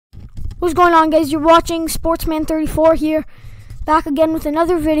What's going on, guys? You're watching Sportsman34 here, back again with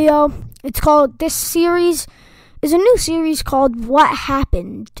another video. It's called, this series is a new series called What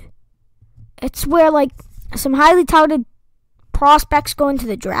Happened. It's where like some highly touted prospects go into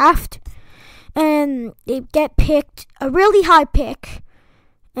the draft and they get picked, a really high pick,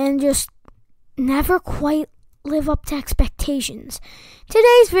 and just never quite live up to expectations.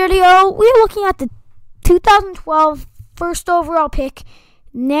 Today's video, we're looking at the 2012 first overall pick,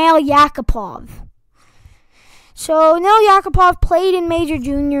 Yakupov. So Yakupov played in Major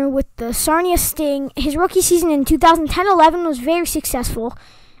Junior with the Sarnia Sting. His rookie season in 2010-11 was very successful,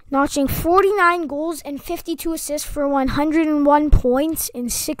 notching 49 goals and 52 assists for 101 points in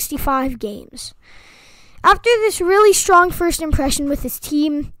 65 games. After this really strong first impression with his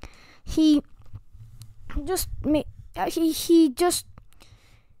team, he just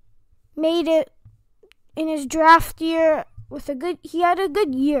made it in his draft year. He had a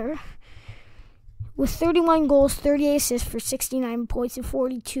good year with 31 goals, 38 assists for 69 points in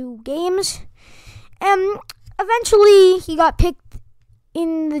 42 games. And eventually he got picked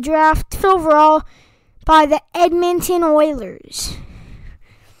in the draft overall by the Edmonton Oilers.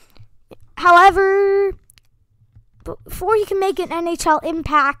 However, before he can make an NHL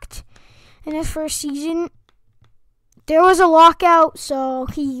impact in his first season, there was a lockout, so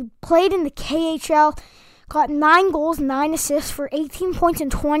he played in the KHL. Got 9 goals, 9 assists for 18 points in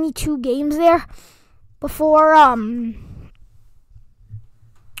 22 games there before the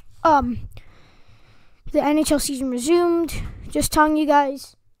NHL season resumed. Just telling you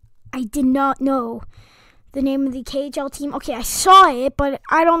guys, I did not know the name of the KHL team. Okay, I saw it, but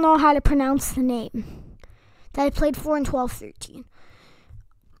I don't know how to pronounce the name that I played for in 12-13.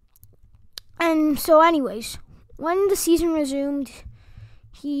 And so anyways, when the season resumed,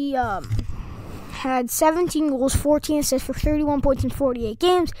 he had 17 goals, 14 assists for 31 points in 48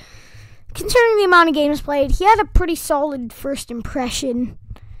 games. Considering the amount of games played, he had a pretty solid first impression.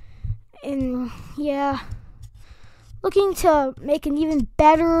 And yeah, looking to make an even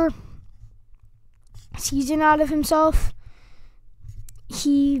better season out of himself,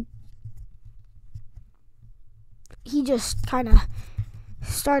 he just kind of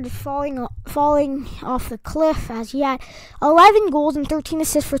started falling off the cliff, as he had 11 goals and 13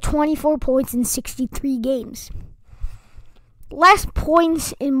 assists for 24 points in 63 games. Less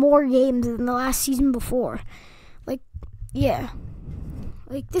points in more games than the last season before.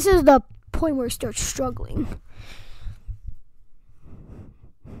 This is the point where he starts struggling.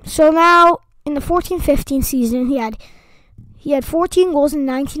 So now, in the 14-15 season, he had 14 goals and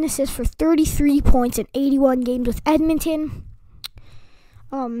 19 assists for 33 points in 81 games with Edmonton.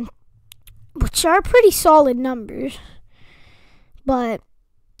 Which are pretty solid numbers, but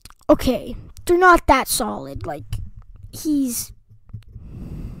okay, they're not that solid.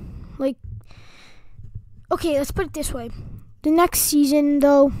 Okay, let's put it this way. The next season,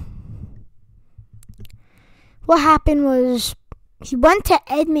 though, what happened was he went to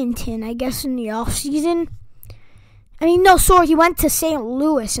Edmonton, I guess, in the off season. He went to St.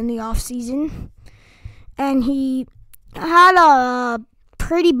 Louis in the off season, and he had a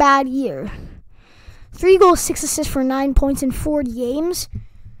pretty bad year. 3 goals, 6 assists for 9 points in 40 games.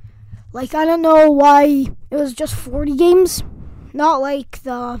 I don't know why it was just 40 games, not like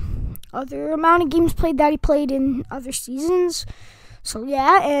the other amount of games played that he played in other seasons. So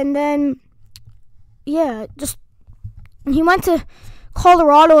yeah, and then just he went to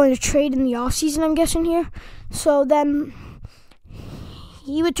Colorado in a trade in the off season, I'm guessing here. So then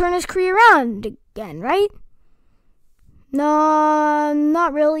he would turn his career around again, right? No,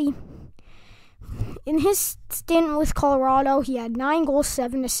 not really. In his stint with Colorado, he had 9 goals,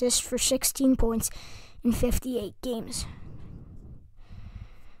 7 assists for 16 points in 58 games.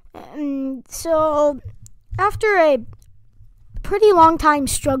 And so, after a pretty long time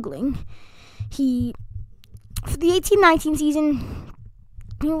struggling, for the 18-19 season,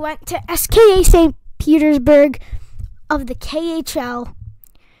 he went to SKA St. Petersburg of the KHL.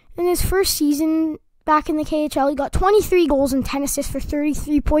 In his first season back in the KHL, he got 23 goals and 10 assists for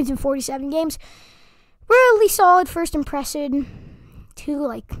 33 points in 47 games. Really solid first impression, too.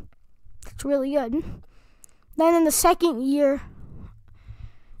 It's really good. Then in his second year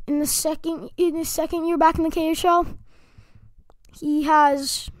back in the KHL, he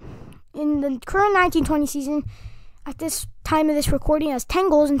has, in the current 19-20 season, at this time of this recording, has 10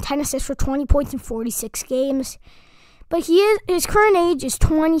 goals and 10 assists for 20 points in 46 games. But his current age is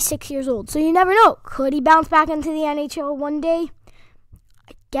 26 years old, so you never know. Could he bounce back into the NHL one day?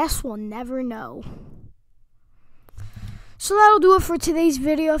 I guess we'll never know. So that'll do it for today's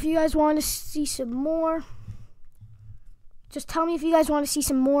video. If you guys want to see some more, Just tell me if you guys want to see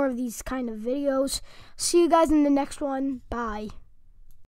some more of these kind of videos. See you guys in the next one. Bye.